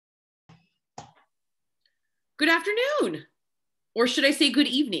Good afternoon, or should I say good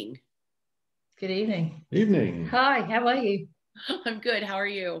evening? Good evening. Evening. Hi, how are you? I'm good. How are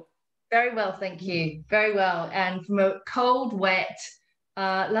you? Very well, thank you. Very well. And from a cold, wet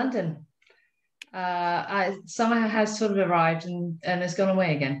London. Summer has sort of arrived and has gone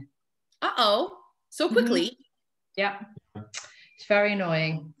away again. Uh-oh, so quickly. Yeah, it's very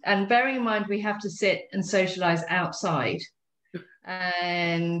annoying. And bearing in mind, we have to sit and socialize outside.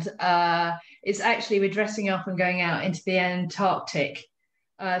 And it's actually, we're dressing up and going out into the Antarctic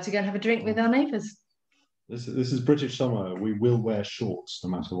to go and have a drink with our neighbours. This is British summer. We will wear shorts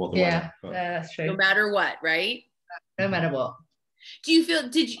no matter what the weather. Yeah, that's true. No matter what, right? No matter what. Do you feel,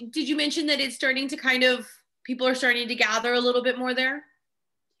 did you mention that it's starting to people are starting to gather a little bit more there?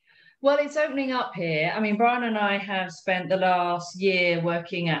 Well, it's opening up here. I mean, Brian and I have spent the last year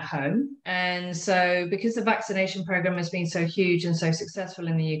working at home. And so because the vaccination program has been so huge and so successful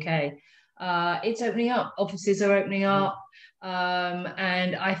in the UK, it's opening up. Offices are opening up.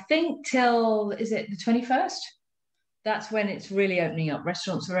 And I think till, is it the 21st? That's when it's really opening up.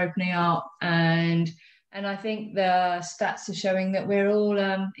 Restaurants are opening up. And I think the stats are showing that we're all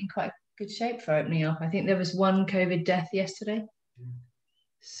in quite good shape for opening up. I think there was one COVID death yesterday.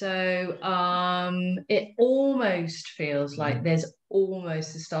 So it almost feels like there's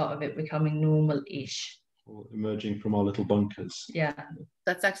almost the start of it becoming normal-ish. Emerging from our little bunkers. Yeah.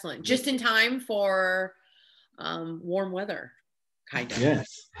 That's excellent. Just in time for warm weather, kind of. Yes.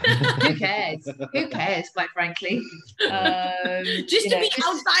 Who cares? Who cares, quite frankly? Just to be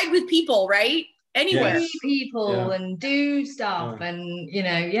outside with people, right? Anywhere. See people and do stuff and,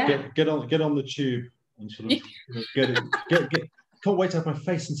 Get on the tube and sort of get can't wait to have my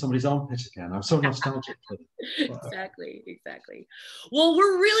face in somebody's armpit again. I'm so nostalgic for it. Exactly. Well,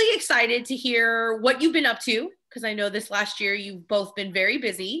 we're really excited to hear what you've been up to, because I know this last year you've both been very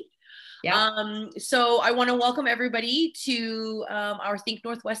busy. Yeah. So I want to welcome everybody to our Think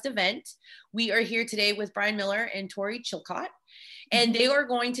Northwest event. We are here today with Brian Miller and Tori Chilcott, and they are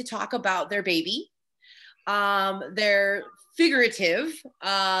going to talk about their baby, their figurative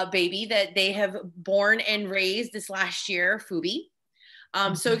baby that they have born and raised this last year, FUBI.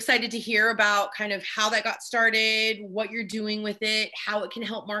 So excited to hear about kind of how that got started, what you're doing with it, how it can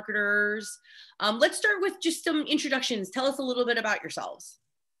help marketers. Let's start with just some introductions. Tell us a little bit about yourselves.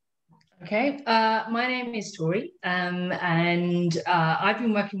 Okay, my name is Tori, and I've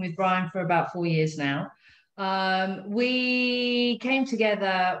been working with Brian for about 4 years now. We came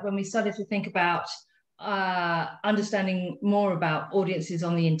together when we started to think about understanding more about audiences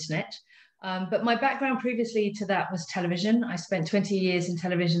on the internet. But my background previously to that was television. I spent 20 years in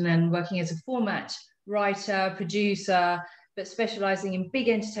television and working as a format writer, producer, but specializing in big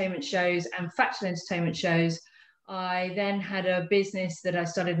entertainment shows and factual entertainment shows. I then had a business that I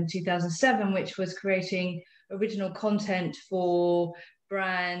started in 2007, which was creating original content for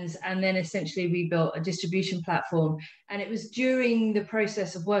brands. And then essentially we built a distribution platform. And it was during the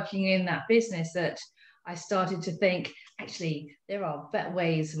process of working in that business that I started to think, actually, there are better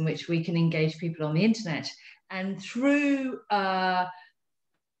ways in which we can engage people on the internet. And through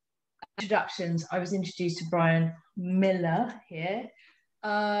introductions, I was introduced to Brian Miller here.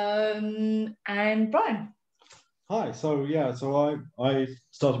 And Brian. Hi. So I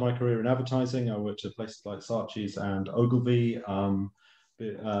started my career in advertising. I worked at places like Saatchi's and Ogilvy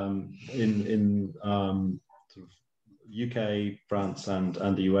in sort of UK, France, and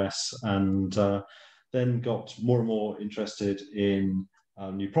the US, and then got more and more interested in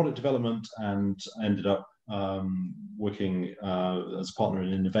new product development and ended up working as a partner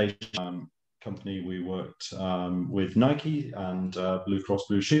in innovation company. We worked with Nike and Blue Cross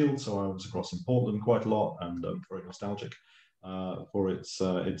Blue Shield, so I was across in Portland quite a lot, and very nostalgic for its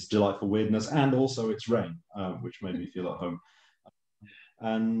delightful weirdness and also its rain, which made me feel at home.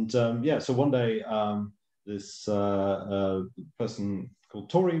 And so one day this person called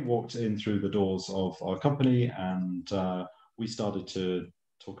Tori walked in through the doors of our company, and we started to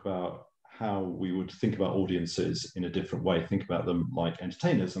talk about how we would think about audiences in a different way, think about them like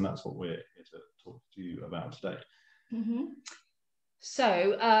entertainers, and that's what we're here to talk to you about today. Mm-hmm.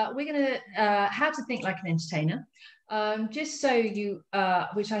 So we're going to how to think like an entertainer. Just so you,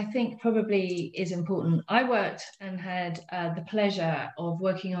 which I think probably is important. I worked and had the pleasure of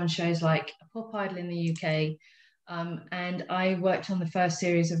working on shows like Pop Idol in the UK, and I worked on the first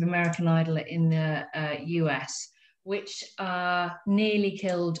series of American Idol in the US, which nearly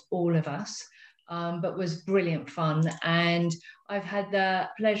killed all of us, but was brilliant fun. And I've had the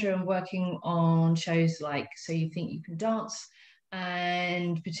pleasure of working on shows like So You Think You Can Dance,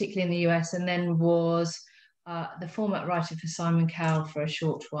 and particularly in the US, and then was the format writer for Simon Cowell for a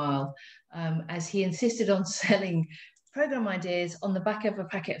short while, as he insisted on selling program ideas on the back of a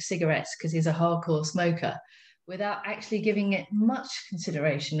packet of cigarettes because he's a hardcore smoker, without actually giving it much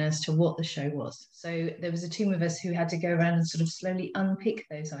consideration as to what the show was. So there was a team of us who had to go around and sort of slowly unpick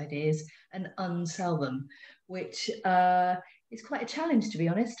those ideas and unsell them, which is quite a challenge, to be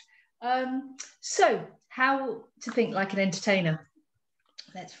honest. So how to think like an entertainer?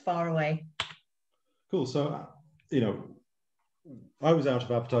 That's far away. Cool. So, I was out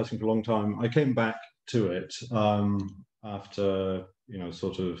of advertising for a long time. I came back to it after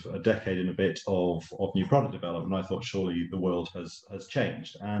sort of a decade and a bit of new product development. I thought surely the world has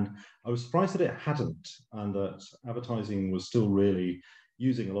changed, and I was surprised that it hadn't, and that advertising was still really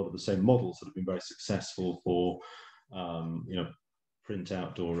using a lot of the same models that have been very successful for print,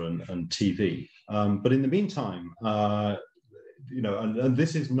 outdoor, and TV. But in the meantime, and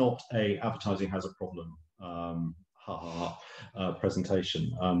this is not a advertising has a problem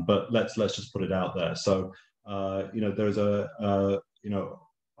presentation, but let's just put it out there. So there's a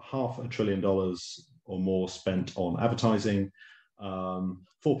 $500 billion or more spent on advertising.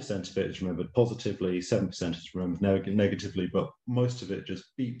 4% of it is remembered positively, 7% is remembered negatively, but most of it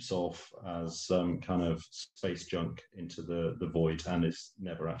just beeps off as some kind of space junk into the void and is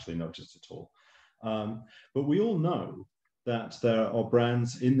never actually noticed at all. But we all know that there are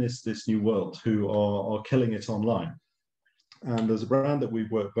brands in this new world who are killing it online. And there's a brand that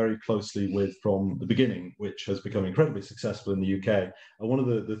we've worked very closely with from the beginning, which has become incredibly successful in the UK. And one of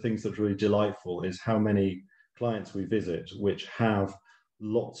the things that's really delightful is how many clients we visit which have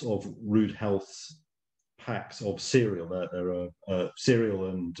lots of Rude Health's packs of cereal. There are cereal,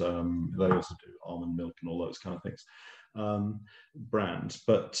 and they also do almond milk and all those kind of things, brands.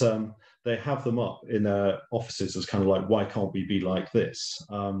 But they have them up in their offices as kind of like, why can't we be like this?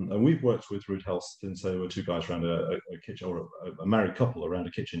 And we've worked with Rude Health since they were two guys around a kitchen, or a married couple around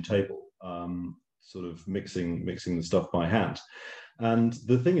a kitchen table, sort of mixing the stuff by hand. And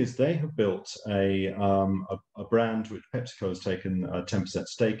the thing is, they have built a brand which PepsiCo has taken a 10%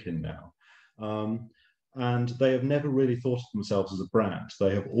 stake in now. And they have never really thought of themselves as a brand.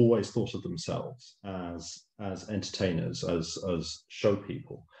 They have always thought of themselves as entertainers, as show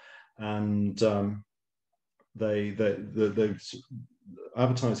people. And the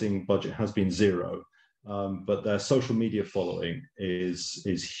advertising budget has been zero, but their social media following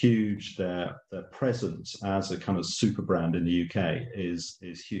is huge. Their presence as a kind of super brand in the UK is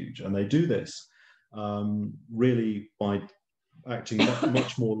huge, and they do this really by acting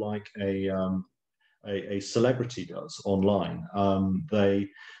much more like a celebrity does online.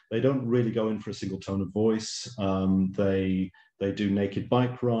 They don't really go in for a single tone of voice. They do naked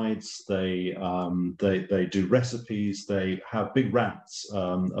bike rides. They do recipes. They have big rants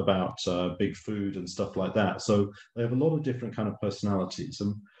about big food and stuff like that. So they have a lot of different kind of personalities.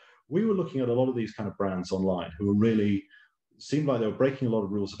 And we were looking at a lot of these kind of brands online who were really seemed like they were breaking a lot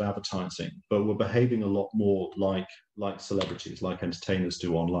of rules of advertising, but were behaving a lot more like celebrities, like entertainers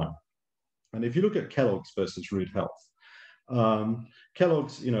do online. And if you look at Kellogg's versus Rude Health,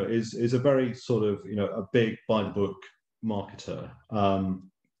 Kellogg's, is a very sort of, a big by the book marketer,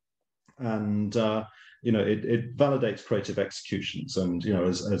 and it validates creative executions. And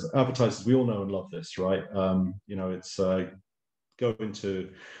as advertisers, we all know and love this, right? It's going to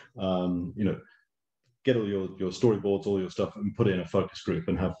get all your storyboards, all your stuff, and put it in a focus group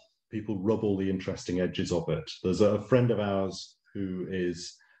and have people rub all the interesting edges of it. There's a friend of ours who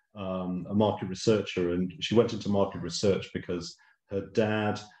is a market researcher, and she went into market research because her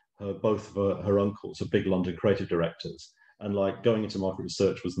dad, both of her uncles are big London creative directors, and like going into market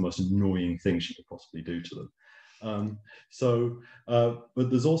research was the most annoying thing she could possibly do to them. But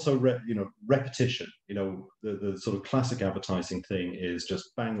there's also repetition. The sort of classic advertising thing is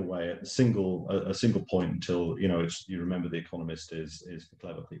just bang away at a single point until you remember The Economist is for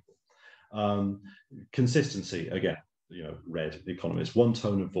clever people. Consistency again. Read The Economist, one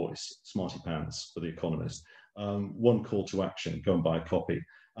tone of voice, smarty pants for The Economist, one call to action, go and buy a copy.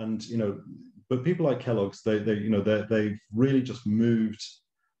 And but people like Kellogg's, they've really just moved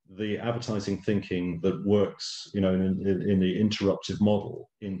the advertising thinking that works, in the interruptive model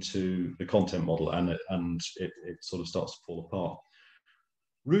into the content model, and it sort of starts to fall apart.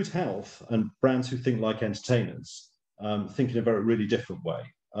 Rude Health and brands who think like entertainers think in a really different way.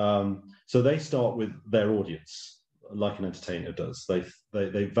 So they start with their audience, like an entertainer does. They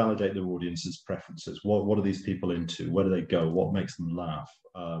validate their audience's preferences. What are these people into? Where do they go? What makes them laugh?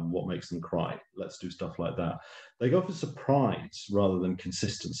 What makes them cry? Let's do stuff like that. They go for surprise rather than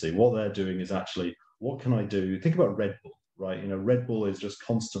consistency. What they're doing is actually, what can I do? Think about Red Bull, right? Red Bull is just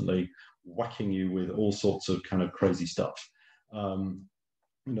constantly, whacking you with all sorts of kind of crazy stuff.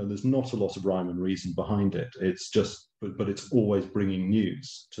 There's not a lot of rhyme and reason behind it. It's just, but it's always bringing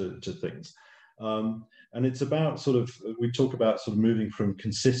news to things. And it's about we talk about sort of moving from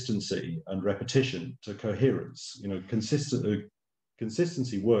consistency and repetition to coherence.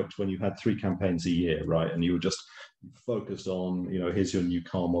 Consistency worked when you had 3 campaigns a year, right? And you were just focused on, here's your new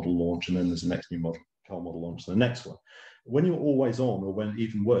car model launch, and then there's the next new car model launch, the next one. When you're always on, or when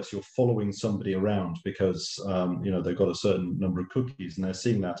even worse, you're following somebody around because they've got a certain number of cookies and they're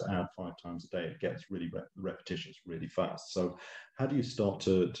seeing that ad 5 times a day, it gets really repetitious really fast. So how do you start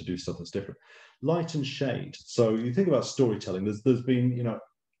to do stuff that's different? Light and shade. So you think about storytelling. There's been,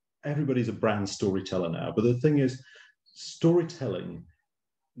 everybody's a brand storyteller now, but the thing is, storytelling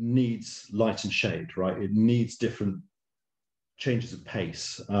needs light and shade, right? It needs different changes of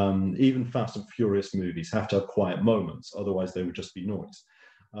pace. Even Fast and Furious movies have to have quiet moments, otherwise they would just be noise.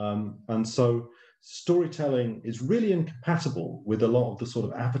 And so storytelling is really incompatible with a lot of the sort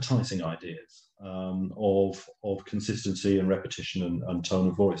of advertising ideas of consistency and repetition and tone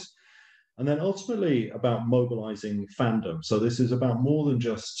of voice. And then ultimately about mobilizing fandom. So this is about more than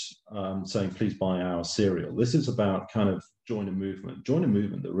just saying, please buy our cereal. This is about kind of join a movement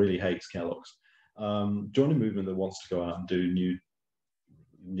that really hates Kellogg's. Join a movement that wants to go out and do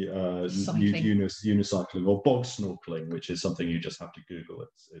unicycling or bog snorkeling, which is something you just have to Google.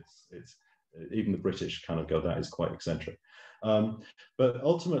 It's even the British kind of go, that is quite eccentric. But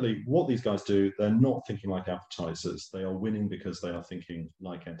ultimately, what these guys do, they're not thinking like advertisers. They are winning because they are thinking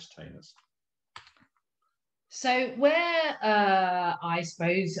like entertainers. So where I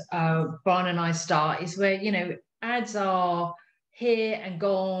suppose Brian and I start is where, ads are here and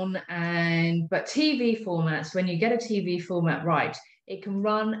gone, but TV formats, when you get a TV format right, it can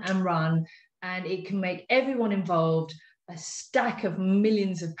run and it can make everyone involved a stack of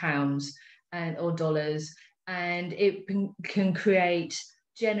millions of pounds or dollars, and it can create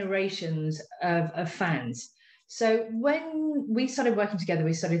generations of fans. So when we started working together,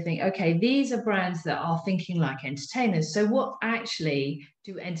 we started thinking, okay, these are brands that are thinking like entertainers. So what actually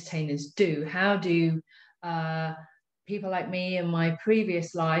do entertainers do? How do people like me in my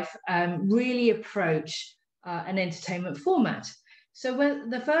previous life really approach an entertainment format? So when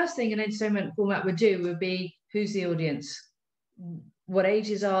the first thing an entertainment format would do would be, who's the audience? What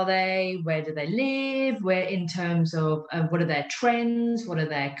ages are they? Where do they live? Where, in terms of what are their trends? What are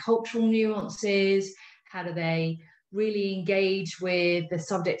their cultural nuances? How do they really engage with the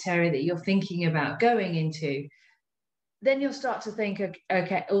subject area that you're thinking about going into? Then you'll start to think,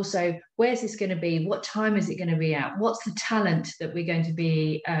 okay, also, where's this going to be? What time is it going to be at? What's the talent that we're going to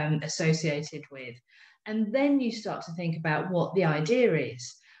be associated with? And then you start to think about what the idea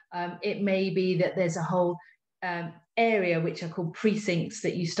is. It may be that there's a whole area which are called precincts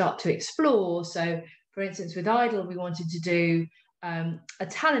that you start to explore. So, for instance, with Idol, we wanted to do a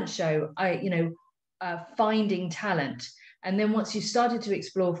talent show, finding talent. And then once you started to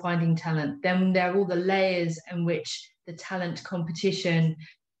explore finding talent, then there are all the layers in which the talent competition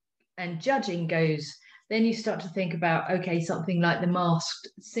and judging goes. Then you start to think about, okay, something like The Masked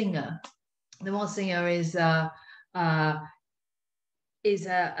Singer. The Masked Singer is a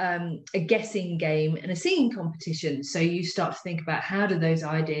guessing game and a singing competition. So you start to think about, how do those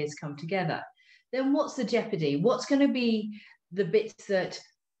ideas come together? Then what's the jeopardy? What's going to be the bits that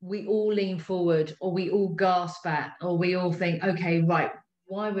we all lean forward, or we all gasp at, or we all think, okay, right,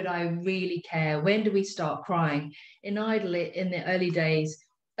 why would I really care? When do we start crying? In Idol, in the early days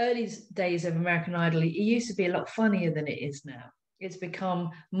of American Idol, it used to be a lot funnier than it is now. It's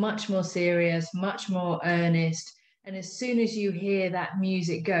become much more serious, much more earnest. And as soon as you hear that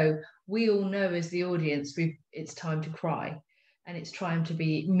music go, we all know as the audience, it's time to cry, and it's time to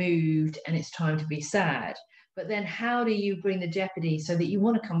be moved, and it's time to be sad. But then how do you bring the jeopardy so that you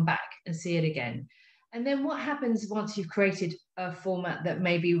want to come back and see it again? And then what happens once you've created a format that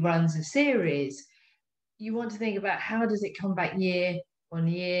maybe runs a series? You want to think about, how does it come back year on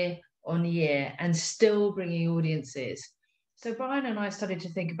year on year and still bringing audiences? So Brian and I started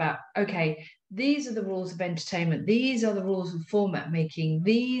to think about, okay, these are the rules of entertainment. These are the rules of format making.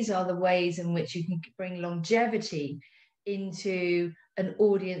 These are the ways in which you can bring longevity into an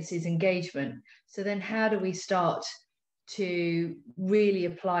audience's engagement. So then how do we start to really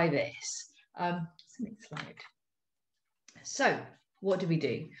apply this? Next slide. So what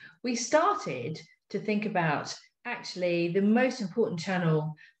do? We started to think about, actually, the most important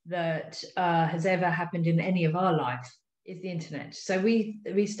channel that has ever happened in any of our life is the internet. So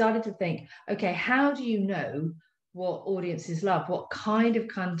we started to think, okay, how do you know what audiences love? What kind of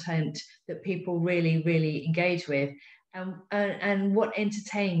content that people really, really engage with? and what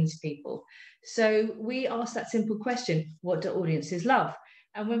entertains people. So we asked that simple question: what do audiences love?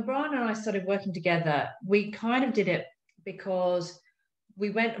 And when Brian and I started working together, we kind of did it because we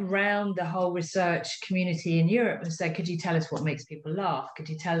went around the whole research community in Europe and said, could you tell us what makes people laugh? Could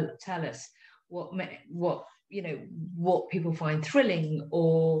you tell us what what people find thrilling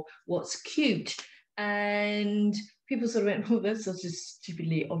or what's cute? And people sort of went, oh, that's such a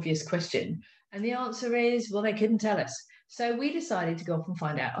stupidly obvious question. And the answer is, well, they couldn't tell us. So we decided to go off and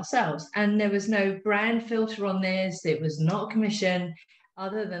find out ourselves. And there was no brand filter on this. It was not a commission,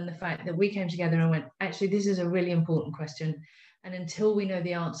 other than the fact that we came together and went, actually, this is a really important question. And until we know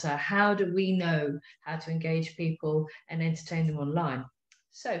the answer, how do we know how to engage people and entertain them online?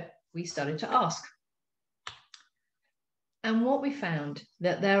 So we started to ask. And what we found,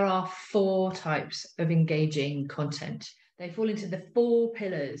 that there are 4 types of engaging content. They fall into the 4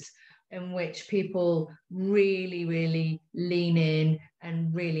 pillars in which people really, really lean in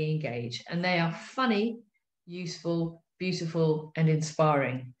and really engage. And they are funny, useful, beautiful, and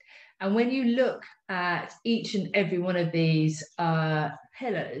inspiring. And when you look at each and every one of these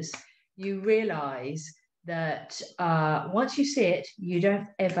pillars, you realize that once you see it, you don't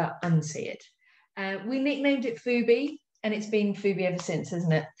ever unsee it. We nicknamed it FUBI, and it's been FUBI ever since,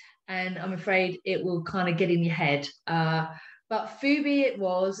 isn't it? And I'm afraid it will kind of get in your head. But FUBI it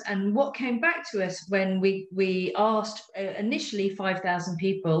was, and what came back to us when we asked initially 5,000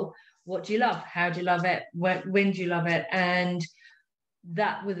 people, what do you love? How do you love it? When do you love it? And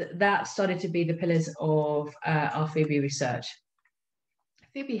that started to be the pillars of our FUBI research.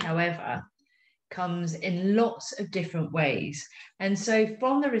 FUBI, however, comes in lots of different ways. And so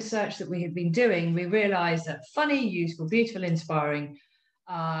from the research that we had been doing, we realized that funny, useful, beautiful, inspiring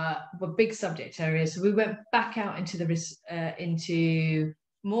were big subject areas. So we went back out into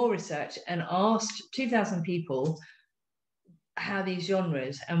more research and asked 2,000 people how these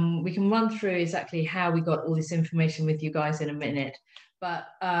genres, and we can run through exactly how we got all this information with you guys in a minute. But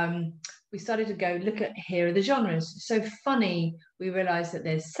we started to go, look at, here are the genres. So funny, we realized that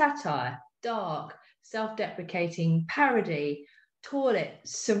there's satire, dark, self-deprecating, parody, toilet,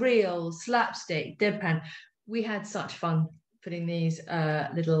 surreal, slapstick, deadpan. We had such fun putting these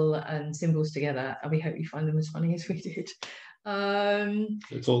little symbols together, and we hope you find them as funny as we did.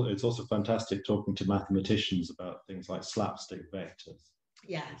 It's also fantastic talking to mathematicians about things like slapstick vectors.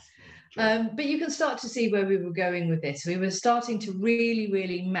 Yeah. But you can start to see where we were going with this. We were starting to really,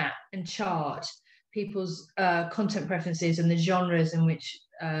 really map and chart people's content preferences and the genres in which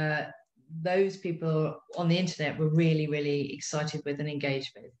those people on the internet were really, really excited with and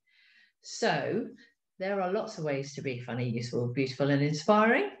engaged with. So there are lots of ways to be funny, useful, beautiful, and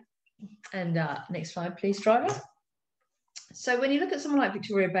inspiring. And next slide, please, driver. So when you look at someone like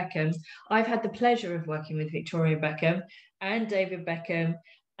Victoria Beckham, I've had the pleasure of working with Victoria Beckham and David Beckham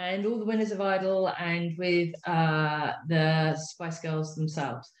and all the winners of Idol and with the Spice Girls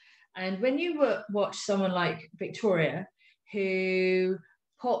themselves. And when you watch someone like Victoria, who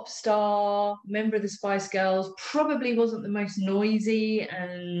pop star, member of the Spice Girls, probably wasn't the most noisy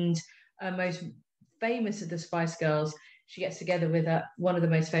and most famous of the Spice Girls. She gets together with one of the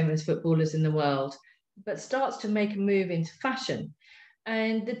most famous footballers in the world, but starts to make a move into fashion.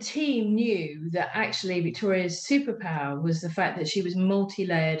 And the team knew that actually Victoria's superpower was the fact that she was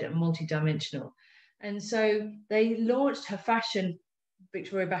multi-layered and multi-dimensional. And so they launched her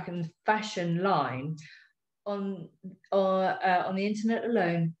Victoria Beckham's fashion line on the internet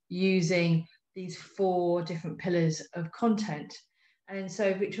alone, using these 4 different pillars of content. And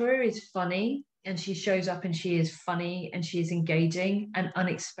so Victoria is funny, and she shows up and she is funny and she is engaging and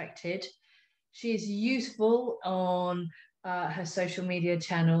unexpected. She is useful on her social media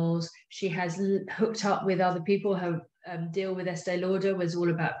channels. She has hooked up with other people. Her deal with Estee Lauder was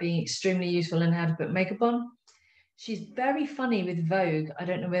all about being extremely useful and how to put makeup on. She's very funny with Vogue. I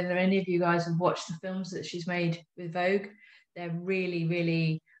don't know whether any of you guys have watched the films that she's made with Vogue. They're really,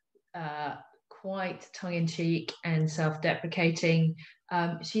 really quite tongue-in-cheek and self-deprecating.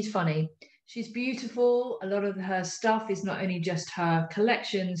 She's funny. She's beautiful. A lot of her stuff is not only just her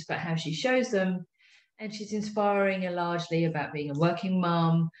collections, but how she shows them. And she's inspiring and largely about being a working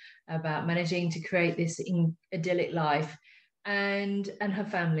mum, about managing to create this idyllic life, and her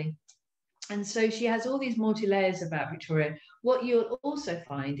family. And so she has all these multi-layers about Victoria. What you'll also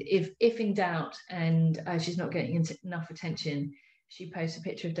find, if in doubt and she's not getting enough attention, she posts a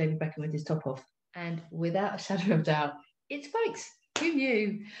picture of David Beckham with his top off. And without a shadow of doubt, it's fakes. Who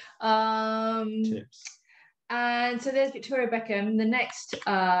knew? Tips. And so there's Victoria Beckham. The next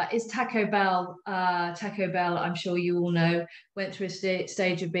is Taco Bell. Taco Bell, I'm sure you all know, went through a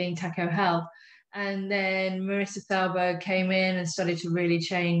stage of being Taco Hell. And then Marissa Thalberg came in and started to really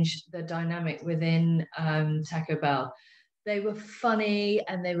change the dynamic within Taco Bell. They were funny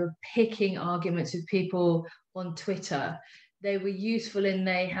and they were picking arguments with people on Twitter. They were useful in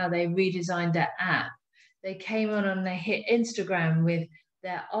how they redesigned their app. They came on and they hit Instagram with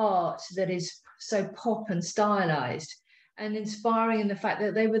their art that is so pop and stylized and inspiring in the fact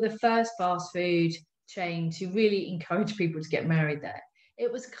that they were the first fast food chain to really encourage people to get married there.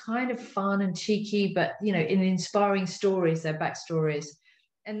 It was kind of fun and cheeky, but in inspiring stories, their backstories.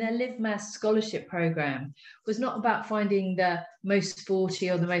 And their Live Maths scholarship program was not about finding the most sporty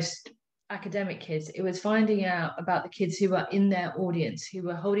or the most academic kids. It was finding out about the kids who were in their audience, who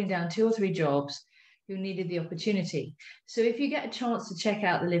were holding down 2 or 3 jobs, who needed the opportunity. So if you get a chance to check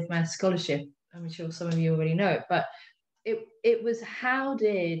out the Live Maths scholarship, I'm sure some of you already know it, but it was how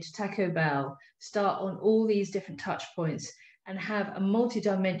did Taco Bell start on all these different touch points and have a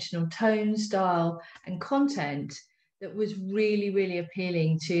multi-dimensional tone, style, and content that was really, really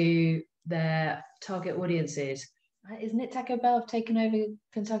appealing to their target audiences. Isn't it Taco Bell have taken over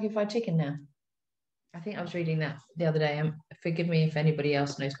Kentucky Fried Chicken now? I think I was reading that the other day. Forgive me if anybody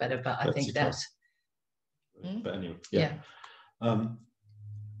else knows better, but I think that's... But anyway, yeah.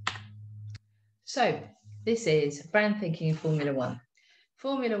 So this is brand thinking in Formula One.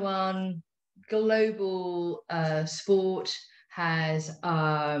 Formula One, global sport, has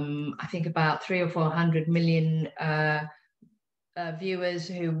I think about 300 or 400 million viewers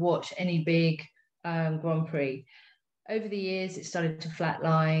who watch any big Grand Prix. Over the years, it started to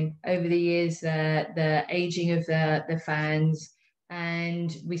flatline. Over the years, the aging of the fans,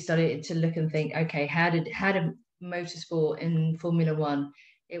 and we started to look and think, okay, how did motorsport in Formula One?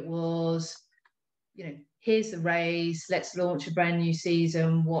 It was, here's the race, let's launch a brand new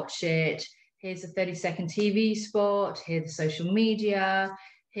season, watch it. Here's a 30-second TV spot, here's the social media,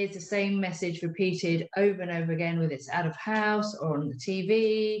 here's the same message repeated over and over again, whether it's out of house or on the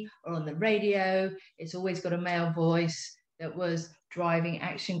TV or on the radio. It's always got a male voice that was driving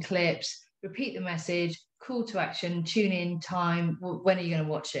action clips, repeat the message, call to action, tune in, time, when are you going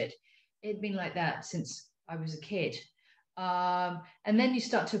to watch it? It'd been like that since I was a kid. And then you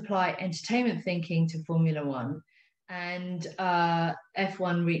start to apply entertainment thinking to Formula One, and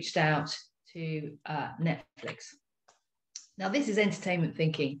F1 reached out to Netflix. Now, this is entertainment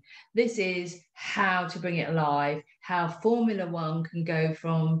thinking. This is how to bring it alive, how Formula One can go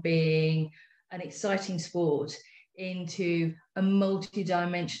from being an exciting sport into a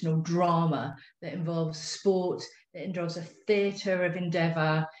multi-dimensional drama that involves sport, that involves a theatre of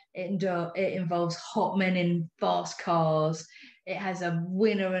endeavour, it involves hot men in fast cars, it has a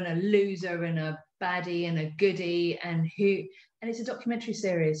winner and a loser and a baddie and a goodie, and it's a documentary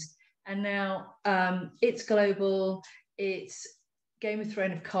series. And now it's global. It's Game of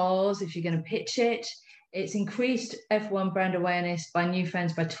Thrones of cars, if you're going to pitch it. It's increased F1 brand awareness by new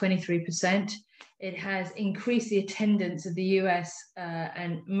fans by 23%. It has increased the attendance of the US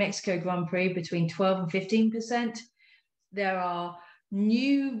and Mexico Grand Prix between 12 and 15%. There are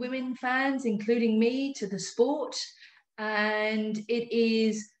new women fans, including me, to the sport, and it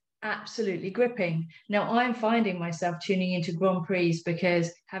is absolutely gripping. Now, I'm finding myself tuning into Grand Prix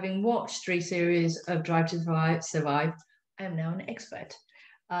because, having watched 3 series of Drive to Survive, I am now an expert.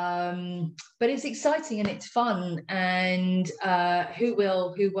 But it's exciting and it's fun, and who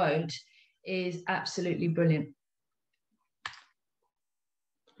will, who won't is absolutely brilliant.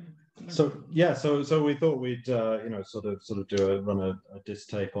 So yeah, so we thought we'd sort of run a disc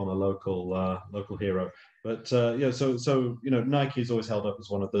tape on a local hero, but so Nike's always held up as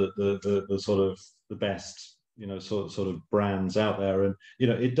one of the sort of the best sort of brands out there, and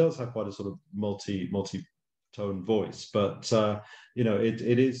it does have quite a sort of multi-tone voice, but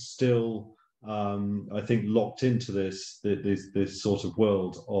it is still I think locked into this sort of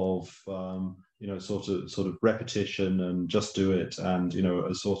world of sort of repetition and just do it, and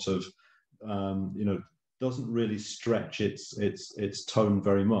a sort of doesn't really stretch its tone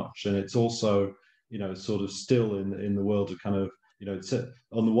very much, and it's also sort of still in the world of kind of it's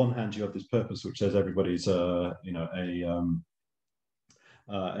on the one hand you have this purpose which says everybody's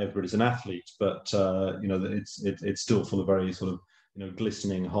everybody's an athlete, but it's still full of very sort of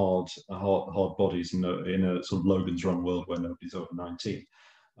glistening hard bodies in a sort of Logan's Run world where nobody's over 19.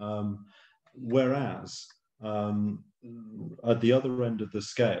 Whereas at the other end of the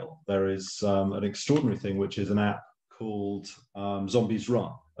scale, there is an extraordinary thing, which is an app called Zombies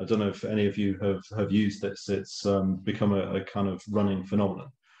Run. I don't know if any of you have used this. It's become a kind of running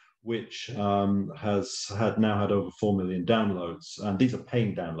phenomenon, which has now had over 4 million downloads. And these are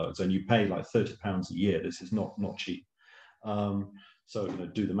paying downloads, and you pay like £30 a year. This is not cheap. So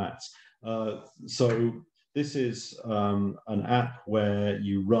do the maths. So this is an app where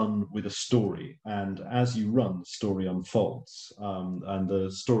you run with a story, and as you run, the story unfolds. And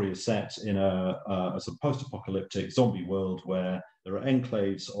the story is set in a sort of post-apocalyptic zombie world where there are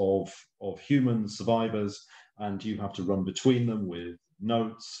enclaves of human survivors, and you have to run between them with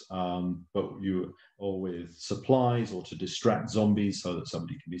notes, or with supplies, or to distract zombies so that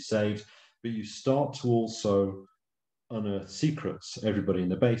somebody can be saved. But you start to also unearth secrets. Everybody in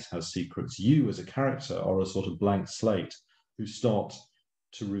the base has secrets. You as a character are a sort of blank slate who start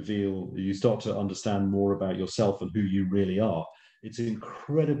to reveal, you start to understand more about yourself and who you really are. It's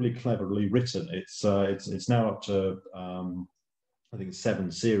incredibly cleverly written. It's now up to I think 7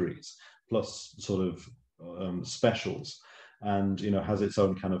 series plus sort of specials, and has its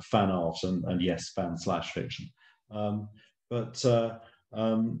own kind of fan art and yes, fan/fiction. But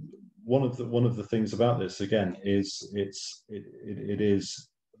one of the things about this again is it is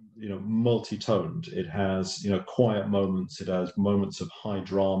multi-toned. It has quiet moments. It has moments of high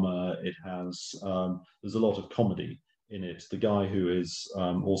drama. It has there's a lot of comedy in it. The guy who is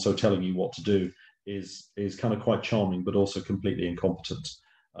also telling you what to do is kind of quite charming, but also completely incompetent,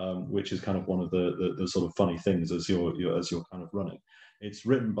 which is kind of one of the sort of funny things as you're kind of running. It's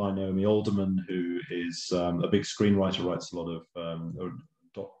written by Naomi Alderman, who is a big screenwriter, writes a lot of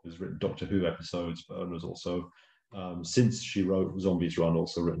has written Doctor Who episodes, but has also, since she wrote Zombies Run,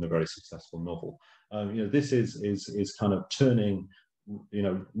 also written a very successful novel. This is kind of turning,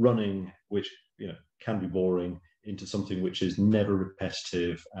 running, which can be boring, into something which is never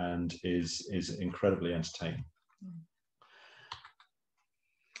repetitive and is incredibly entertaining.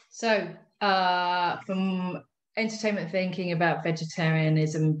 So, from entertainment thinking about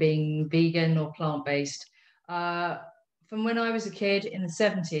vegetarianism being vegan or plant-based, from when I was a kid in the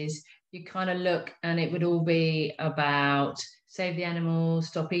 70s, you kind of look and it would all be about save the animals,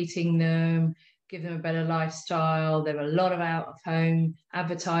 stop eating them, give them a better lifestyle. There were a lot of out-of-home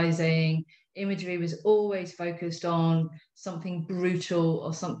advertising. Imagery was always focused on something brutal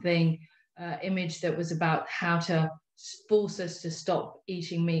or something, image that was about how to force us to stop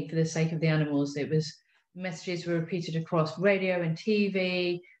eating meat for the sake of the animals. It was, messages were repeated across radio and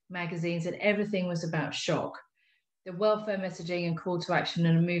TV, magazines, and everything was about shock. The welfare messaging and call to action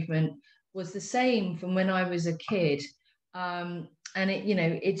and a movement was the same from when I was a kid. And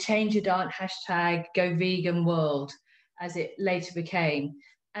it changed your dance hashtag go vegan world as it later became.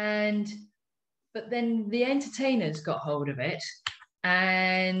 But then the entertainers got hold of it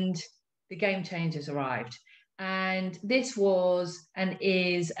and the game changers arrived. And this was and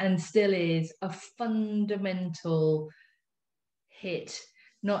is and still is a fundamental hit,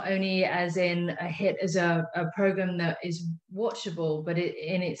 not only as in a hit as a program that is watchable, but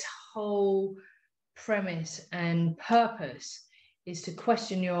in its whole premise and purpose is to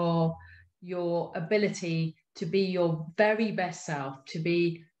question your ability to be your very best self, to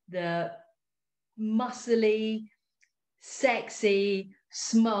be the muscly, sexy,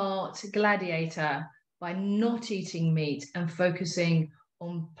 smart gladiator by not eating meat and focusing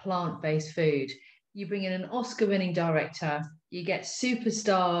on plant-based food. You bring in an Oscar-winning director, you get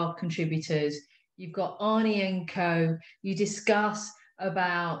superstar contributors, you've got Arnie and co, you discuss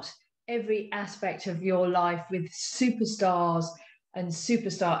about every aspect of your life with superstars and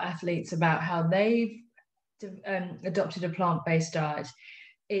superstar athletes about how they've adopted a plant-based diet.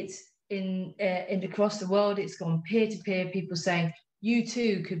 It's in across the world, it's gone peer-to-peer, people saying, you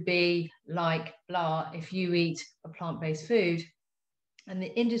too could be like blah if you eat a plant-based food. And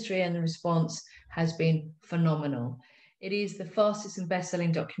the industry and the response has been phenomenal. It is the fastest and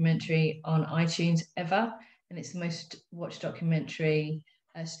best-selling documentary on iTunes ever, and it's the most watched documentary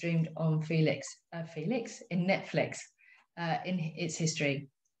streamed on Felix in Netflix in its history.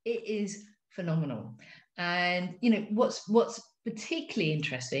 It is phenomenal. And what's particularly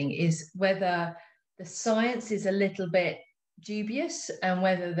interesting is whether the science is a little bit dubious and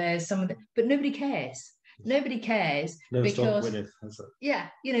whether there's some of the, but nobody cares. Nobody cares because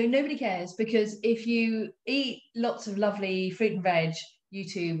nobody cares because if you eat lots of lovely fruit and veg, you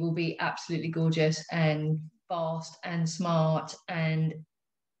too will be absolutely gorgeous and fast and smart and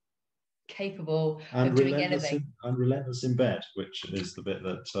capable of doing anything. And relentless in bed, which is the bit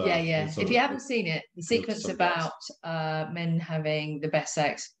that if you haven't seen it, the sequence about men having the best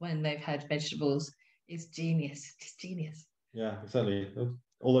sex when they've had vegetables is genius. It's genius. Yeah, exactly.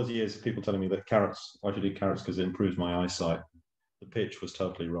 All those years of people telling me that I should eat carrots because it improves my eyesight. The pitch was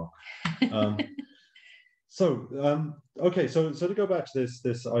totally wrong. So to go back to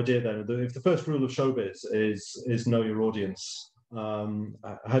this idea then, if the first rule of showbiz is know your audience,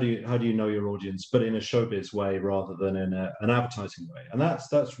 how do you know your audience, but in a showbiz way rather than in an advertising way. And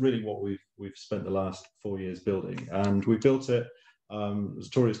that's really what we've spent the last 4 years building, and we built it. As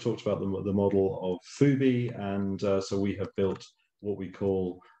Tori has talked about the model of FUBI, and so we have built what we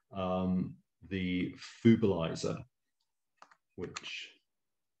call the FUBIizer, which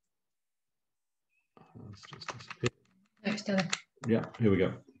let's just disappear. Thanks, Danny. Yeah, here we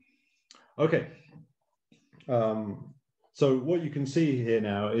go. Okay. So what you can see here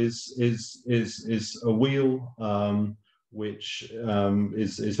now is a wheel which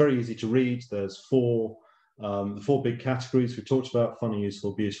is very easy to read. There's four big categories we talked about: funny,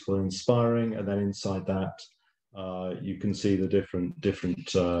 useful, beautiful, and inspiring. And then inside that, you can see the different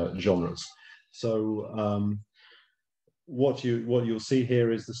genres. So what you'll see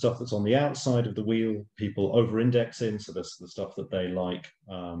here is the stuff that's on the outside of the wheel. People over-index in, so that's the stuff that they like,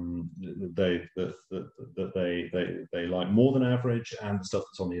 they like more than average, and the stuff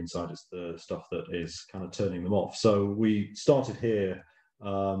that's on the inside is the stuff that is kind of turning them off. So we started here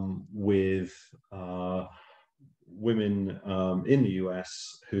with women in the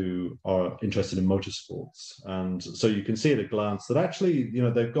US who are interested in motorsports, and so you can see at a glance that actually,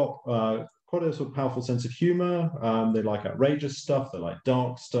 they've got quite a sort of powerful sense of humor. They like outrageous stuff. They like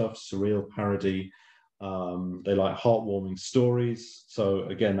dark stuff, surreal parody. They like heartwarming stories. So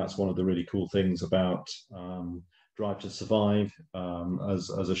again, that's one of the really cool things about Drive to Survive as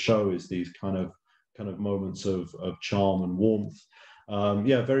a show, is these kind of moments of charm and warmth.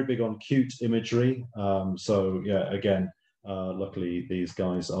 Very big on cute imagery. So yeah, again, luckily these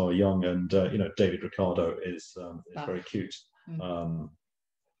guys are young, and David Ricardo is very cute.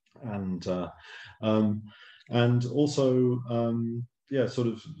 And also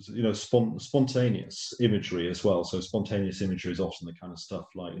spontaneous imagery as well. So spontaneous imagery is often the kind of stuff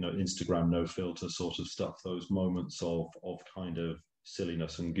like Instagram no filter sort of stuff, those moments of kind of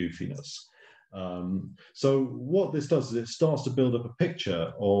silliness and goofiness. So what this does is it starts to build up a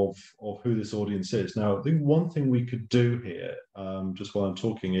picture of who this audience is. Now, I think one thing we could do here, just while I'm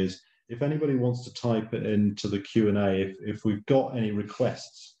talking, is if anybody wants to type it into the Q&A, if we've got any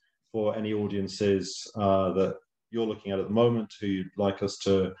requests for any audiences that you're looking at the moment who you'd like us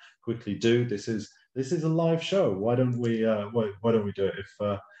to quickly do. This is a live show. Why don't we do it? If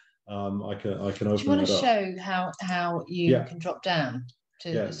I can open it up. Do you want to show how you can drop down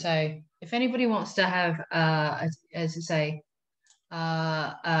to so if anybody wants to have as I say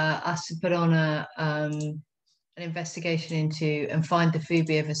us to put on an investigation into and find the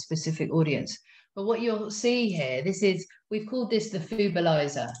FUBI of a specific audience. But what you'll see here, we've called this the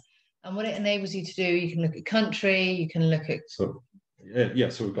FUBIizer. And what it enables you to do, you can look at country, you can look at. So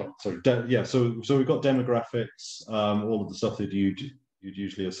we've got we've got demographics, all of the stuff that you'd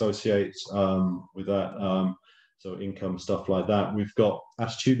usually associate with that. So income, stuff like that. We've got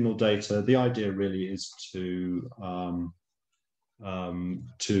attitudinal data. The idea really is to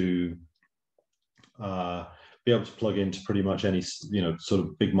be able to plug into pretty much any sort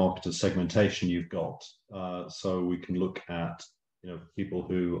of big marketer segmentation you've got. So we can look at people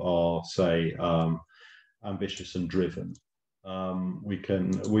who are, say, ambitious and driven.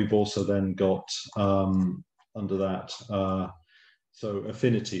 We've also then got under that so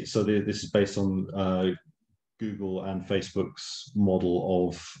affinity. So this is based on Google and Facebook's model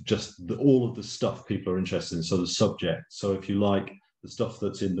of just all of the stuff people are interested in. So the subject. So if you like, the stuff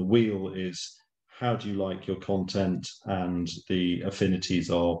that's in the wheel is how do you like your content, and the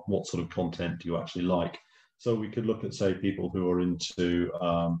affinities are what sort of content do you actually like. So we could look at, say, people who are into,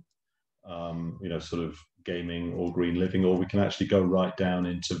 sort of gaming or green living, or we can actually go right down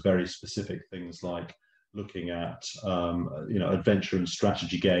into very specific things like looking at, adventure and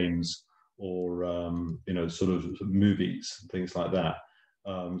strategy games, or, sort of movies, things like that.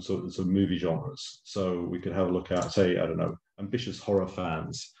 Sort of movie genres. So we could have a look at, say, I don't know, ambitious horror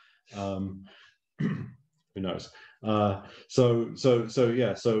fans. Who knows? So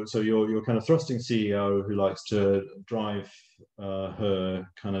you're kind of thrusting CEO who likes to drive her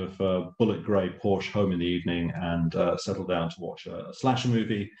kind of bullet grey Porsche home in the evening and settle down to watch a slasher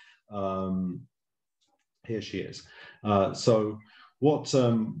movie. Here she is. So what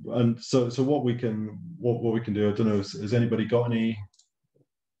we can do, I don't know, has anybody got any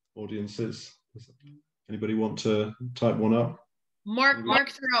audiences? Anybody want to type one up? Mark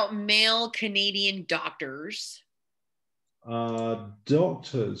threw out male Canadian doctors.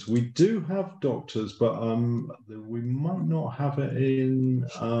 Doctors, we do have doctors, but we might not have it in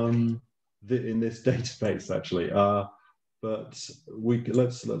this database actually. But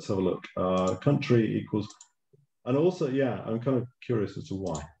let's have a look. Country equals, and also I'm kind of curious as to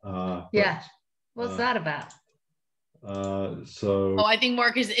why. What's that about? So I think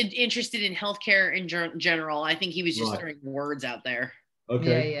Mark is interested in healthcare in general. I think he was just right. throwing words out there.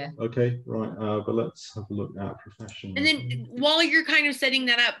 Okay. Yeah. Okay. Right. But let's have a look at professional. And then while you're kind of setting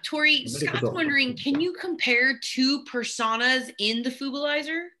that up, Tori, Scott's wondering, can you compare two personas in the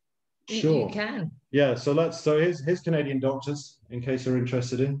Fubilizer? Sure. You can. Yeah. So here's Canadian doctors in case you're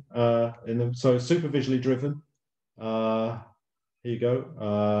interested in them. So super visually driven. Here you go.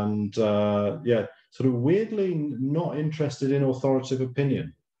 And yeah, sort of weirdly not interested in authoritative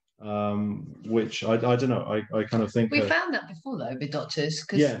opinion. Which I don't know. I kind of think we found that before though with doctors,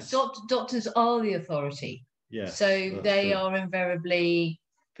 because yes. doctors are the authority. Yes, so they are invariably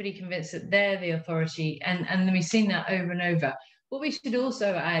pretty convinced that they're the authority, and we've seen that over and over. What we should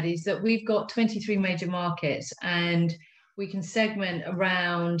also add is that we've got 23 major markets, and we can segment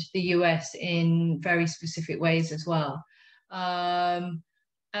around the US in very specific ways as well. Sorry,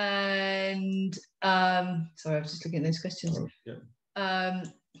 I was just looking at those questions. Oh, yeah.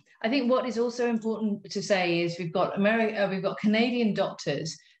 I think what is also important to say is we've got Canadian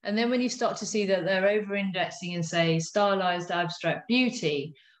doctors, and then when you start to see that they're over-indexing in, say, stylized abstract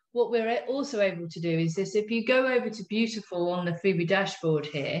beauty, what we're also able to do is this: if you go over to beautiful on the FUBI dashboard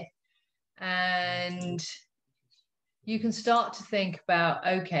here, and you can start to think about,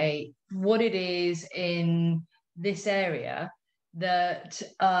 okay, what it is in this area that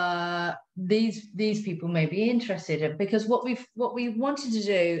these people may be interested in, because what we wanted to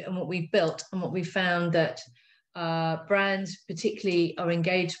do and what we've built and what we found that brands particularly are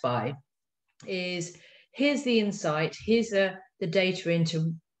engaged by is, here's the insight, here's the data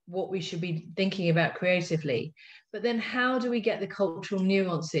into what we should be thinking about creatively, but then how do we get the cultural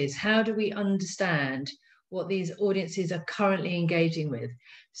nuances? How do we understand what these audiences are currently engaging with?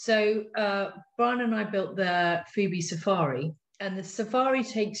 So Brian and I built the FUBI Safari, and the Safari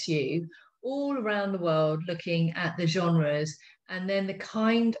takes you all around the world looking at the genres and then the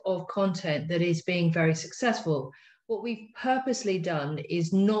kind of content that is being very successful. What we've purposely done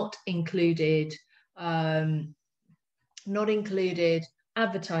is not included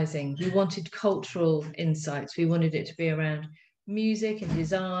advertising. We wanted cultural insights. We wanted it to be around music and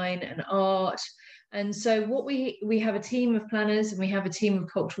design and art. And so what we have a team of planners, and we have a team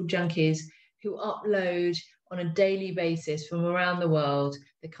of cultural junkies who upload on a daily basis from around the world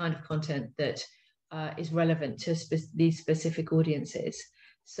the kind of content that is relevant to these specific audiences.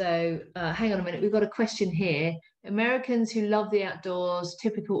 So hang on a minute, we've got a question here. Americans who love the outdoors,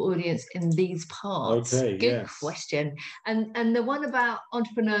 typical audience in these parts. Okay, good question. And the one about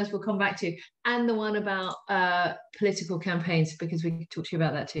entrepreneurs we'll come back to, and the one about political campaigns, because we can talk to you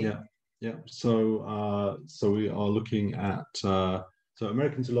about that too. Yeah. So we are looking at so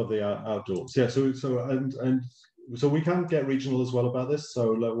Americans who love the outdoors. Yeah. So we can get regional as well about this.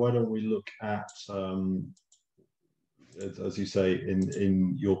 So why don't we look at as you say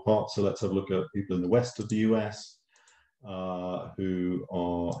in your part? So let's have a look at people in the west of the US who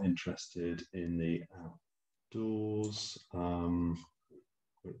are interested in the outdoors,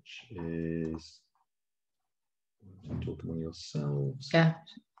 which is talk among yourselves. Yeah.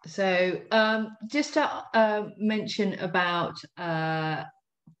 So just to mention about the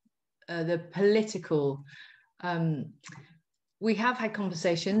political, we have had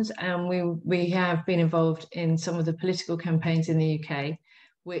conversations, and we have been involved in some of the political campaigns in the UK,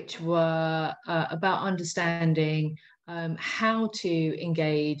 which were about understanding how to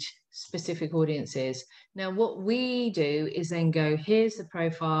engage specific audiences. Now, what we do is then go, here's the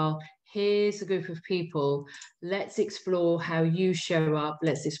profile, here's a group of people, let's explore how you show up,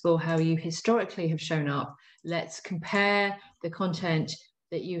 let's explore how you historically have shown up, let's compare the content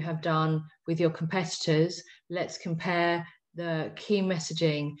that you have done with your competitors, let's compare the key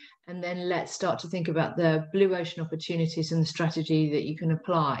messaging, and then let's start to think about the blue ocean opportunities and the strategy that you can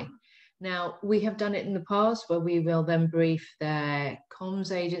apply. Now, we have done it in the past where we will then brief their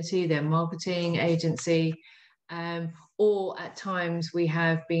comms agency, their marketing agency, or at times we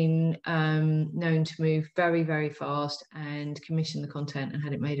have been known to move very, very fast and commission the content and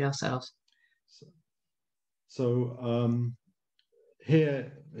had it made ourselves. So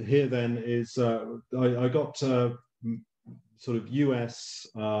here then is I got sort of US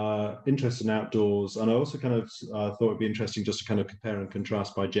interest in outdoors, and I also kind of thought it'd be interesting just to kind of compare and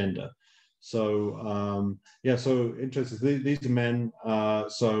contrast by gender. So yeah, so interesting. These are men,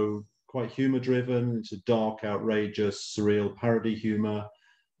 so quite humor driven. It's a dark, outrageous, surreal parody humor.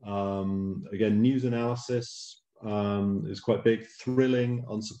 Again, news analysis is quite big. Thrilling,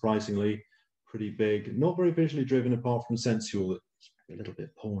 unsurprisingly, pretty big. Not very visually driven, apart from sensual. It's a little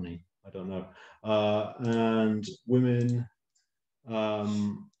bit porny. I don't know. And women,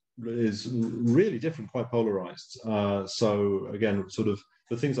 is really different, quite polarized. So again, sort of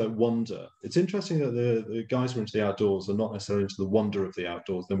the things like wonder. It's interesting that the guys who are into the outdoors are not necessarily into the wonder of the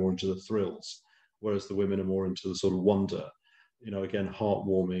outdoors, they're more into the thrills, whereas the women are more into the sort of wonder, again,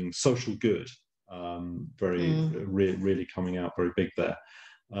 heartwarming, social good, really coming out very big there.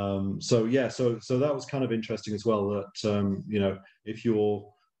 So that was kind of interesting as well, that, if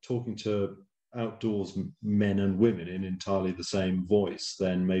you're talking to outdoors men and women in entirely the same voice,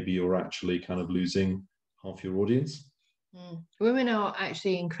 then maybe you're actually kind of losing half your audience. Women are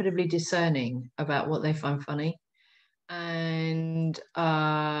actually incredibly discerning about what they find funny, and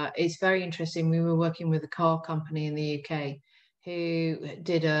it's very interesting. We were working with a car company in the UK who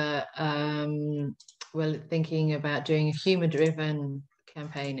did thinking about doing a humor-driven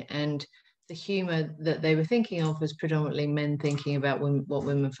campaign, and the humor that they were thinking of was predominantly men thinking about what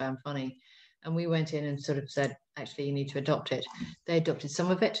women found funny. And we went in and sort of said, actually, you need to adopt it. They adopted some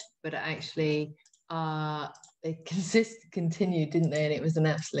of it, but actually they continued, didn't they? And it was an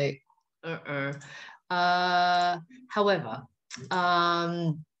absolute however,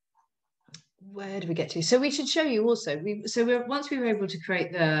 where do we get to? So we should show you also. Once we were able to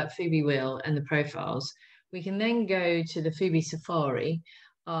create the FUBI wheel and the profiles, we can then go to the FUBI Safari,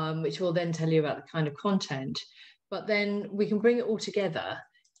 which will then tell you about the kind of content. But then we can bring it all together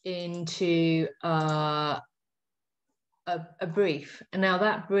into a brief. And now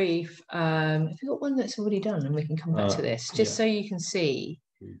that brief, have you got one that's already done? And we can come back to this, just so you can see.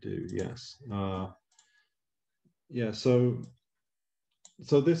 We do, yes.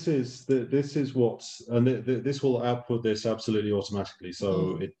 So this is what, and this will output this absolutely automatically.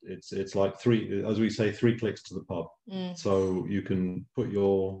 So it's like 3 clicks to the pub. So you can put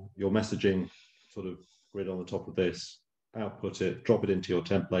your messaging sort of grid on the top of this, output it, drop it into your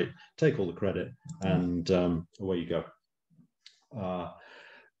template, take all the credit, and away you go.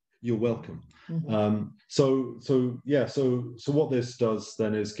 You're welcome. So what this does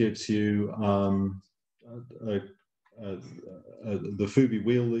then is gives you the FUBI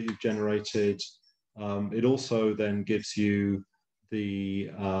wheel that you've generated. It also then gives you the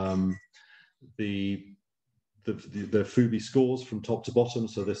FUBI scores from top to bottom.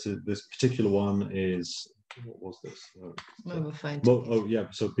 So this particular one is, what was this? Mobile phone.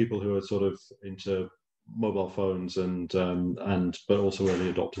 So people who are sort of into mobile phones and but also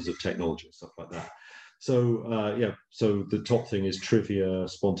early adopters of technology and stuff like that. So so the top thing is trivia,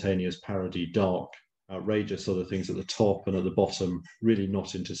 spontaneous, parody, dark, outrageous, other things at the top, and at the bottom really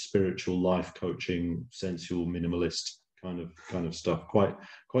not into spiritual, life coaching, sensual, minimalist kind of stuff, quite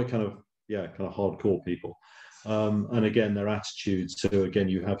kind of hardcore people. And again, their attitudes. So again,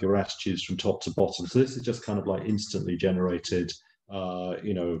 you have your attitudes from top to bottom. So this is just kind of like instantly generated.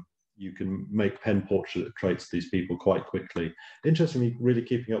 You can make pen portraits of these people quite quickly. Interestingly, really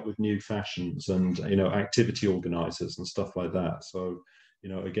keeping up with new fashions and activity organizers and stuff like that. So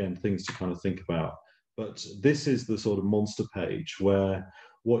again, things to kind of think about. But this is the sort of monster page where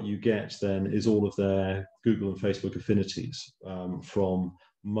what you get then is all of their Google and Facebook affinities, from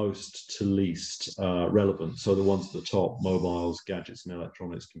most to least relevant. So the ones at the top: mobiles, gadgets and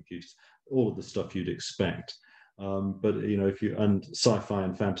electronics, computers, all of the stuff you'd expect. But if you, and sci-fi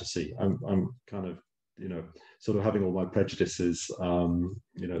and fantasy, I'm kind of sort of having all my prejudices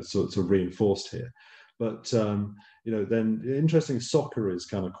sort of reinforced here. But then interesting, soccer is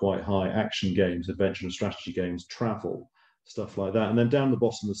kind of quite high, action games, adventure and strategy games, travel, stuff like that. And then down the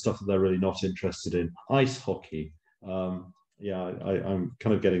bottom, the stuff that they're really not interested in: ice hockey. I'm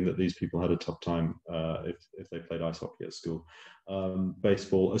kind of getting that these people had a tough time if they played ice hockey at school.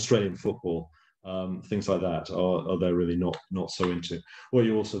 Baseball, Australian football, things like that are they really not so into. Well,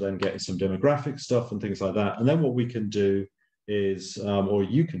 you also then get some demographic stuff and things like that. And then what we can do is, or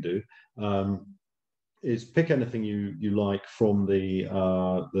you can do, is pick anything you like from the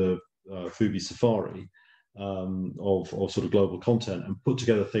FUBI Safari of sort of global content, and put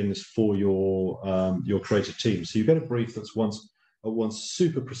together things for your creative team. So you get a brief that's at once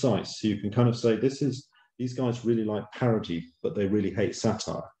super precise. So you can kind of say, these guys really like parody, but they really hate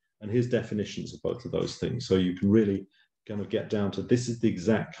satire. And here's definitions of both of those things. So you can really kind of get down to, this is the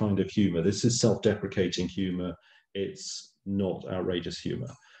exact kind of humor. This is self-deprecating humor. It's not outrageous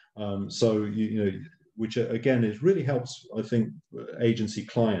humor. So which again, it really helps, I think, agency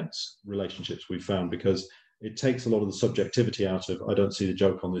clients relationships we've found, because it takes a lot of the subjectivity out of, I don't see the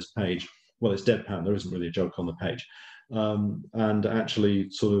joke on this page. Well, it's deadpan. There isn't really a joke on the page. And actually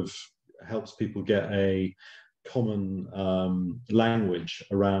sort of helps people get a common language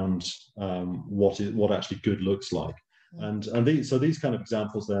around what actually good looks like. And these kind of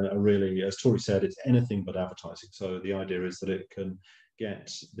examples then are really, as Tori said, it's anything but advertising. So the idea is that it can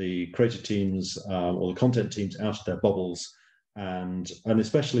get the creative teams or the content teams out of their bubbles, and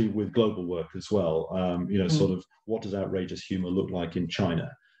especially with global work as well. Sort of what does outrageous humor look like in China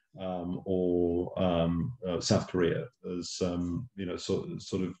or South Korea? As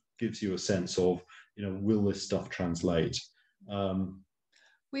sort of gives you a sense of, will this stuff translate?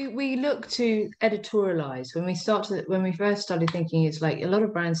 We look to editorialize when we first started thinking. It's like a lot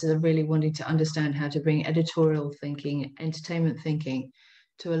of brands are really wanting to understand how to bring editorial thinking, entertainment thinking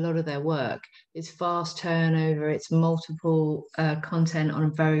to a lot of their work. It's fast turnover, it's multiple content on a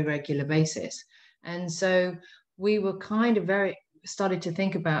very regular basis. And so we were kind of started to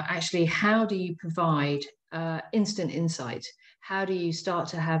think about, actually, how do you provide instant insight? How do you start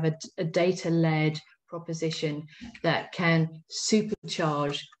to have a data-led proposition that can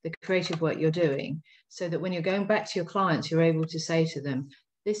supercharge the creative work you're doing, so that when you're going back to your clients, you're able to say to them,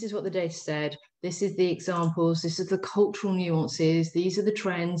 this is what the data said, this is the examples, this is the cultural nuances, these are the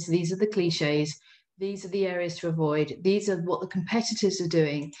trends, these are the cliches, these are the areas to avoid, these are what the competitors are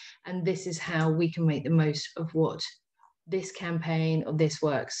doing, and this is how we can make the most of what this campaign or this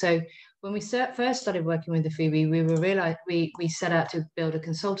work. So when we first started working with the FUBI, we set out to build a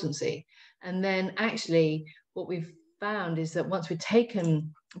consultancy. And then actually what we've found is that once we've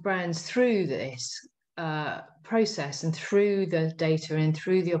taken brands through this process and through the data and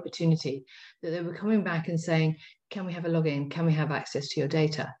through the opportunity, that they were coming back and saying, can we have a login? Can we have access to your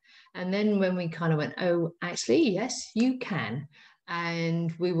data? And then when we kind of went, oh, actually, yes, you can.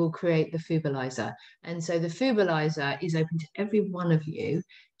 And we will create the FUBI'lizer. And so the FUBI'lizer is open to every one of you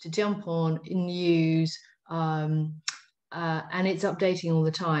to jump on and use, and it's updating all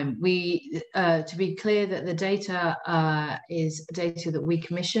the time. To be clear, that the data is data that we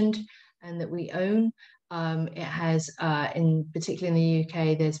commissioned and that we own. It has, particularly in the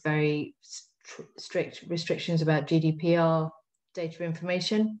UK, there's very strict restrictions about GDPR data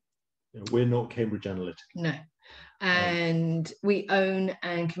information. We're not Cambridge Analytica. No. And we own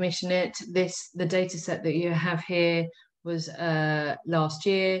and commission it. The data set that you have here was last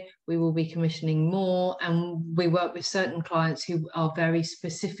year. We will be commissioning more, and we work with certain clients who are very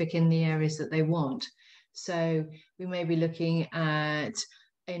specific in the areas that they want. So we may be looking at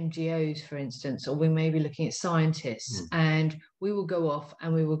NGOs, for instance, or we may be looking at scientists, and we will go off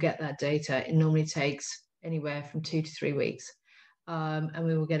and we will get that data. It normally takes anywhere from 2 to 3 weeks, and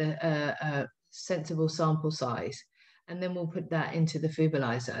we will get a sensible sample size, and then we'll put that into the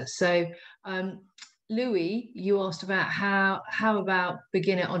FUBI'lizer. So Louis, you asked about how about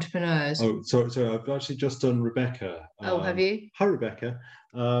beginner entrepreneurs? Oh, sorry, I've actually just done Rebecca. Have you? Hi, Rebecca.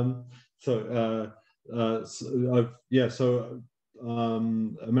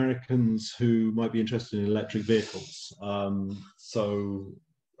 Americans who might be interested in electric vehicles. Here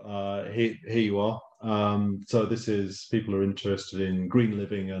you are. So this is people who are interested in green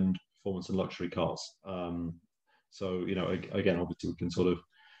living and performance and luxury cars. Again, obviously we can sort of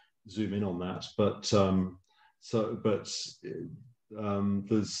zoom in on that, but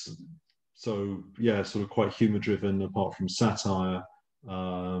there's sort of quite humor driven, apart from satire,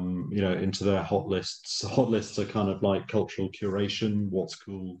 into their hot lists. Hot lists are kind of like cultural curation, what's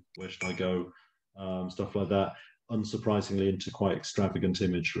cool, where should I go, stuff like that, unsurprisingly into quite extravagant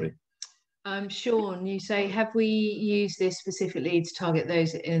imagery. Sean, you say, have we used this specifically to target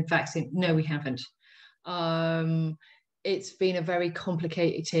those in vaccine? No, we haven't. It's been a very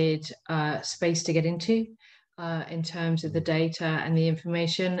complicated space to get into in terms of the data and the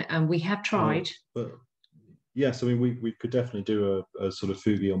information, and we have tried. But yes, I mean, we could definitely do a sort of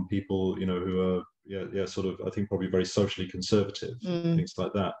FUBI on people, who are sort of, I think, probably very socially conservative, things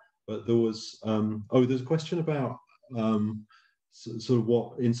like that. But there was there's a question about sort of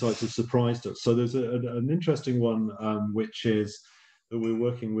what insights have surprised us. So there's an interesting one, which is that we're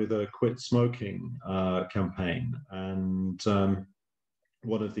working with a quit smoking campaign, and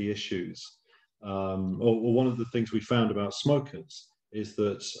one of the issues, or one of the things we found about smokers is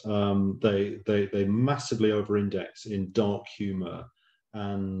that they massively over-index in dark humor,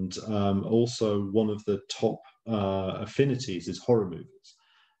 and also one of the top affinities is horror movies.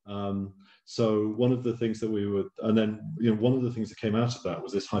 So one of the things that one of the things that came out of that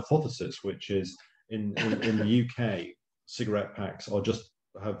was this hypothesis, which is in the UK, cigarette packs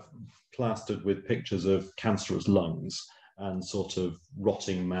have plastered with pictures of cancerous lungs and sort of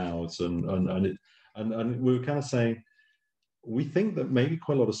rotting mouths, and we were kind of saying, we think that maybe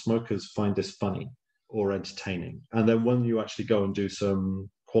quite a lot of smokers find this funny or entertaining, and then when you actually go and do some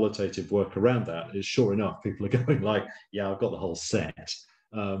qualitative work around that, is sure enough, people are going like, yeah, I've got the whole set,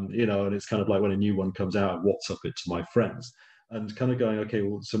 and it's kind of like when a new one comes out, I WhatsApp it to my friends, and kind of going, okay,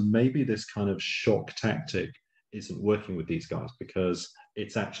 well, so maybe this kind of shock tactic isn't working with these guys, because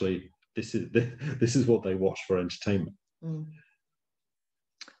it's actually this is what they watch for entertainment.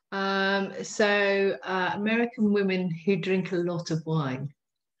 American women who drink a lot of wine.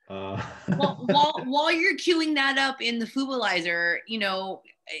 While you're queuing that up in the Fubilizer, you know,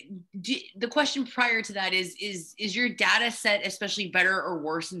 the question prior to that is your data set especially better or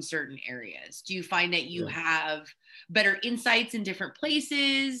worse in certain areas? Do you find that you have better insights in different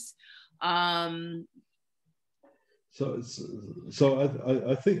places? So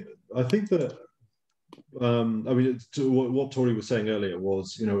I think that I mean, what Tori was saying earlier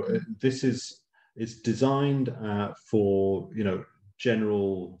was, you know, it's designed for, you know,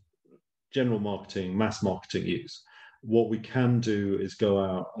 general marketing, mass marketing use. What we can do is go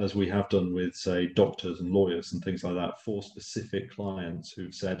out, as we have done with, say, doctors and lawyers and things like that, for specific clients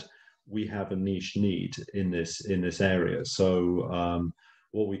who've said, we have a niche need in this area. So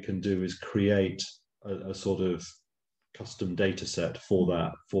what we can do is create a sort of custom data set for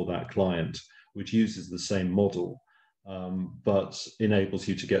that client, which uses the same model, but enables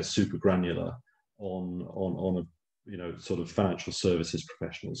you to get super granular on a, you know, sort of financial services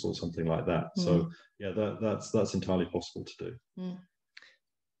professionals or something like that. So yeah, that's entirely possible to do.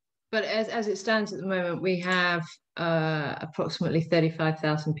 But as it stands at the moment, we have approximately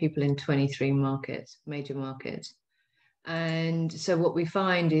 35,000 people in 23 markets, major markets. And so what we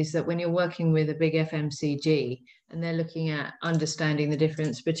find is that when you're working with a big FMCG and they're looking at understanding the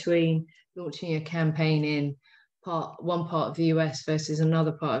difference between launching a campaign in one part of the US versus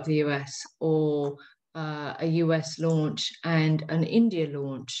another part of the US, or a US launch and an India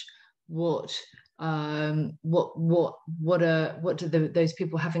launch, what do those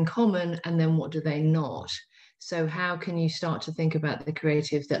people have in common, and then what do they not? So how can you start to think about the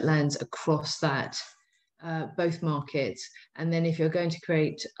creative that lands across that both markets? And then if you're going to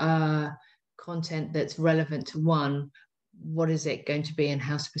create content that's relevant to one, what is it going to be, and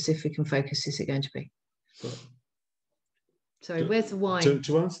how specific and focused is it going to be? Sorry, where's the wine?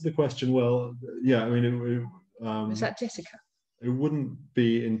 To answer the question, well, yeah, I mean, was that Jessica? It wouldn't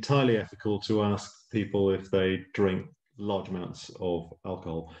be entirely ethical to ask people if they drink large amounts of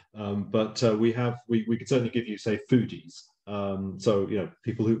alcohol, but we could certainly give you, say, foodies. So, you know,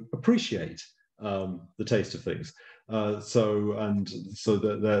 people who appreciate the taste of things. So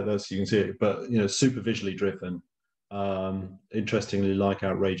that's, you can see it, but, you know, super visually driven, interestingly, like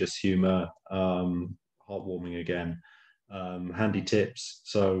outrageous humor, heartwarming again. Handy tips.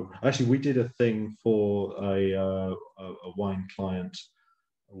 So actually, we did a thing for a wine client,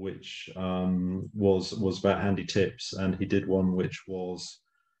 which was about handy tips, and he did one which was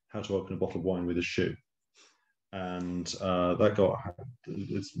how to open a bottle of wine with a shoe, and that got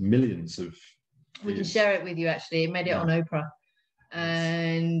it's millions of views. We can share it with you. Actually, it made it on Oprah,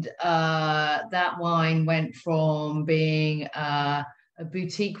 and that wine went from being a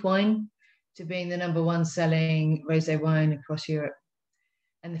boutique wine to being the #1 selling rosé wine across Europe.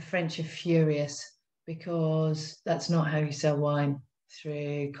 And the French are furious, because that's not how you sell wine,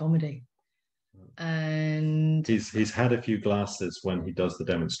 through comedy. And he's had a few glasses when he does the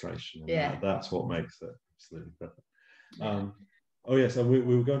demonstration. And that's what makes it absolutely perfect. Oh yes, so we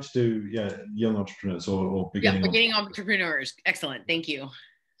were going to do young entrepreneurs or beginning entrepreneurs. Excellent, thank you.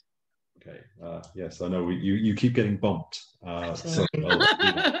 Okay. Yes, I know you keep getting bumped. So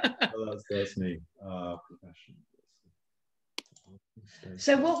that's me. Profession.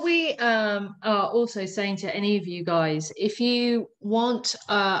 So what we are also saying to any of you guys, if you want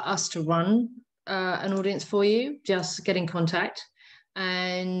us to run an audience for you, just get in contact,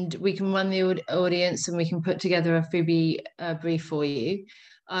 and we can run the audience, and we can put together a FUBI brief for you.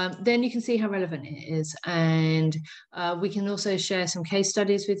 Then you can see how relevant it is, and we can also share some case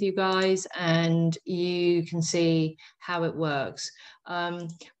studies with you guys, and you can see how it works.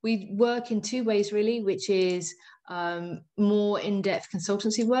 We work in 2 ways really, which is more in-depth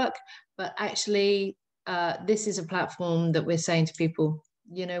consultancy work, but actually this is a platform that we're saying to people,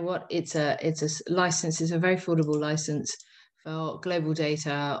 you know what, it's a license, it's a very affordable license for global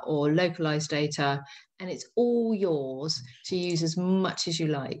data or localized data, and it's all yours to use as much as you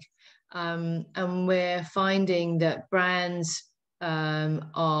like. And we're finding that brands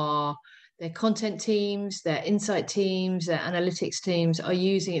their content teams, their insight teams, their analytics teams are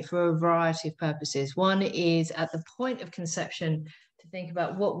using it for a variety of purposes. One is at the point of conception to think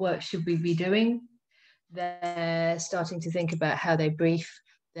about what work should we be doing. They're starting to think about how they brief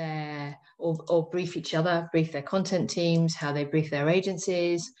or brief each other, brief their content teams, how they brief their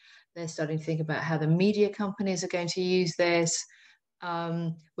agencies. They're starting to think about how the media companies are going to use this.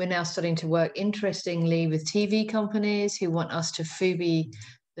 We're now starting to work, interestingly, with TV companies who want us to FUBI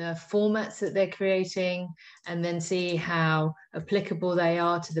the formats that they're creating, and then see how applicable they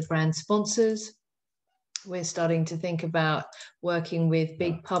are to the brand sponsors. We're starting to think about working with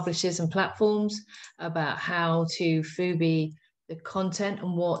big publishers and platforms about how to FUBI the content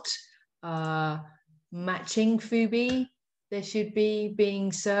and what matching FUBI there should be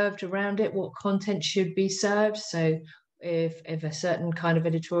being served around it, what content should be served. So if a certain kind of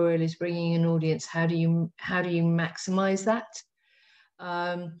editorial is bringing an audience, how do you maximize that?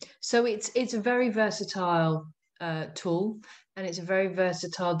 So it's a very versatile tool, and it's a very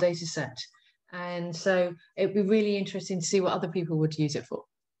versatile data set. And so it'd be really interesting to see what other people would use it for.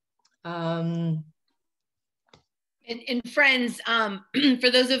 And friends, for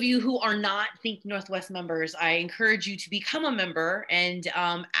those of you who are not Think Northwest members, I encourage you to become a member. And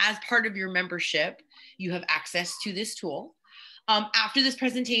as part of your membership, you have access to this tool. After this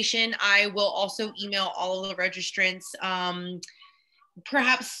presentation, I will also email all of the registrants.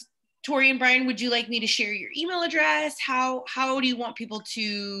 Perhaps Tori and Brian, would you like me to share your email address? How do you want people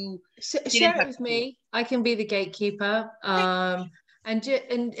to share it with me? I can be the gatekeeper.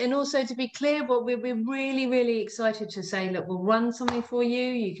 And also to be clear, what we're really, really excited to say that we'll run something for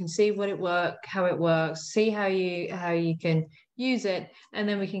you. You can see how it works, see how you can use it, and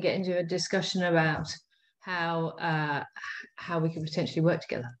then we can get into a discussion about how we can potentially work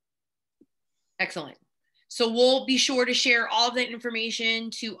together. Excellent. So we'll be sure to share all of that information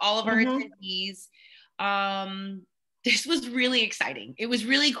to all of our attendees. This was really exciting. It was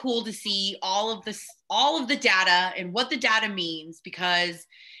really cool to see all of the data and what the data means, because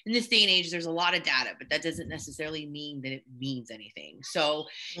in this day and age, there's a lot of data, but that doesn't necessarily mean that it means anything. So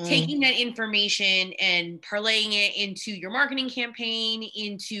taking that information and parlaying it into your marketing campaign,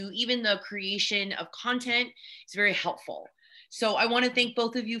 into even the creation of content is very helpful. So I want to thank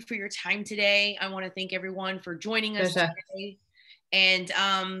both of you for your time today. I want to thank everyone for joining us today.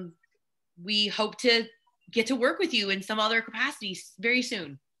 And we hope to get to work with you in some other capacities very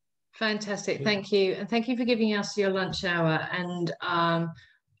soon. Fantastic. Thank you. And thank you for giving us your lunch hour. And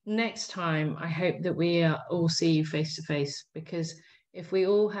next time, I hope that we all see you face to face, because if we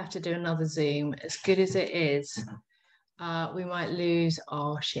all have to do another Zoom, as good as it is, we might lose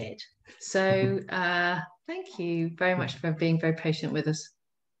our shit. So thank you very much for being very patient with us.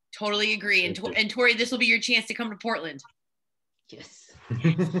 Totally agree. And Tori, this will be your chance to come to Portland. Yes.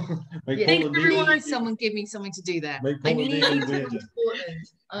 Thanks, everyone. Someone give me something to do there. I need to come to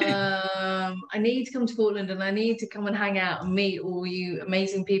Portland. I need to come to Portland, and I need to come and hang out and meet all you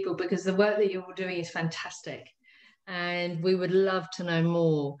amazing people, because the work that you're doing is fantastic. And we would love to know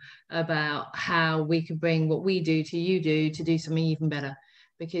more about how we could bring what we do to do something even better,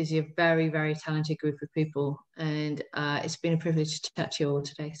 because you're a very, very talented group of people. And it's been a privilege to chat to you all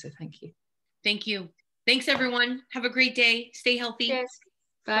today. So thank you. Thank you. Thanks, everyone. Have a great day. Stay healthy. Yes.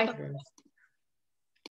 Bye.